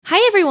Hi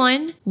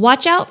everyone!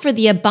 Watch out for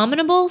the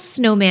abominable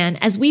snowman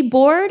as we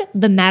board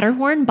the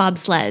Matterhorn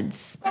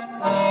Bobsleds.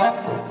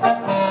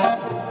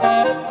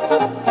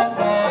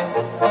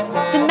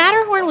 The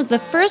Matterhorn was the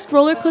first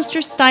roller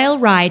coaster style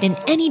ride in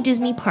any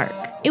Disney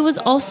park. It was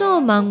also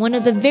among one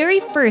of the very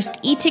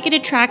first e-ticket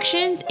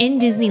attractions in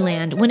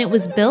Disneyland when it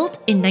was built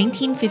in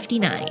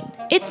 1959.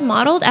 It's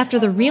modeled after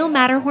the real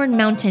Matterhorn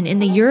mountain in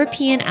the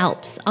European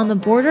Alps on the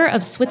border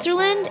of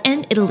Switzerland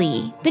and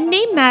Italy. The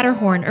name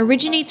Matterhorn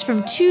originates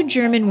from two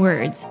German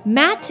words,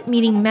 Matt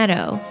meaning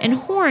meadow and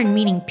Horn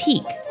meaning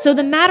peak. So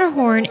the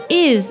Matterhorn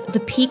is the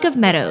peak of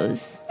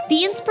meadows.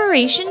 The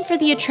inspiration for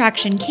the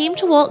attraction came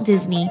to Walt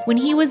Disney when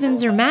he was in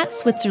Zermatt,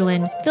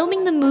 Switzerland,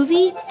 filming the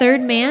movie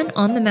Third Man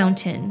on the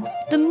Mountain.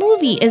 The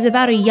movie is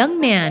about a young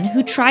man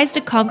who tries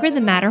to conquer the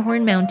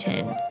Matterhorn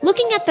mountain.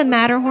 Looking at the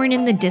Matterhorn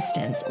in the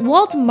distance,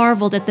 Walt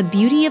marveled at the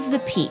beauty of the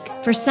peak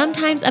for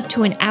sometimes up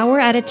to an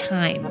hour at a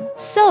time.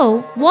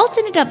 So, Walt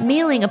ended up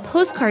mailing a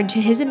postcard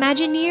to his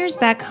Imagineers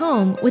back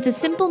home with a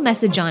simple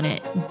message on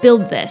it: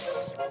 build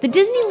this. The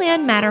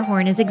Disneyland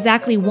Matterhorn is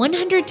exactly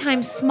 100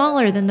 times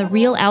smaller than the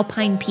real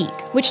Alpine Peak,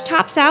 which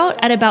tops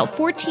out at about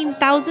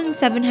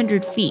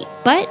 14,700 feet.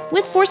 But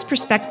with forced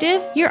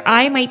perspective, your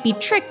eye might be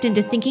tricked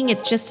into thinking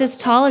it's just as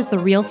tall as the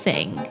real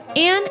thing.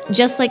 And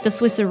just like the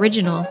Swiss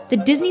original, the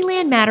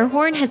Disneyland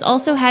Matterhorn has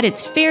also had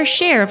its fair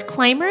share of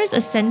climbers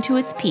ascend to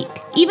its peak.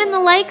 Even the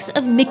likes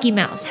of Mickey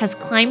Mouse has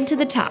climbed to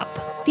the top.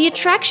 The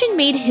attraction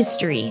made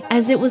history,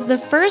 as it was the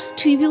first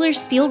tubular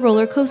steel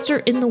roller coaster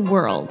in the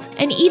world.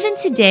 And even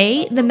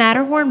today, the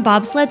Matterhorn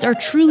Bobsleds are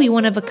truly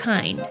one of a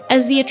kind,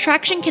 as the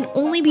attraction can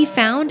only be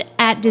found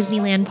at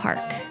Disneyland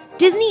Park.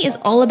 Disney is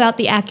all about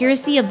the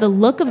accuracy of the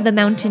look of the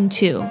mountain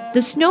too.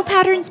 The snow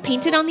patterns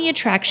painted on the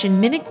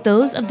attraction mimic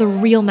those of the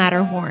real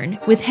Matterhorn,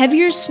 with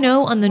heavier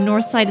snow on the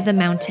north side of the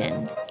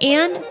mountain.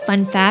 And,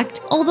 fun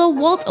fact, although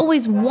Walt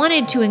always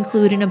wanted to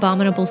include an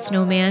abominable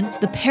snowman,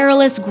 the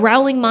perilous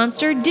growling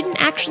monster didn't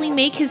actually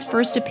make his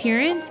first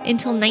appearance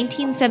until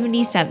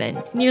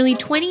 1977, nearly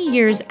 20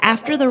 years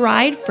after the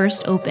ride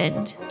first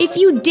opened. If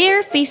you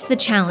dare face the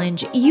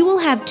challenge, you will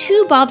have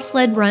two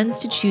bobsled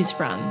runs to choose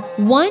from,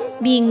 one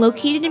being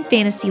located in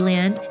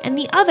Fantasyland and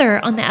the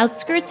other on the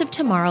outskirts of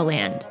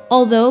Tomorrowland.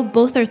 Although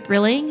both are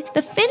thrilling,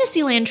 the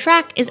Fantasyland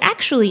track is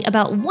actually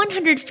about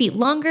 100 feet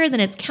longer than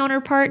its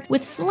counterpart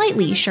with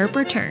slightly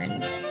sharper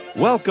turns.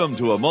 Welcome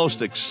to a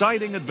most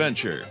exciting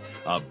adventure,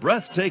 a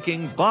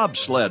breathtaking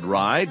bobsled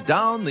ride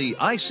down the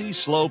icy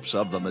slopes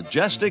of the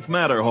majestic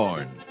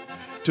Matterhorn.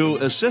 To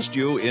assist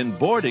you in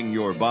boarding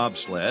your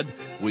bobsled,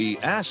 we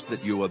ask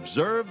that you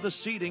observe the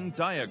seating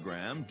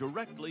diagram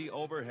directly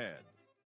overhead.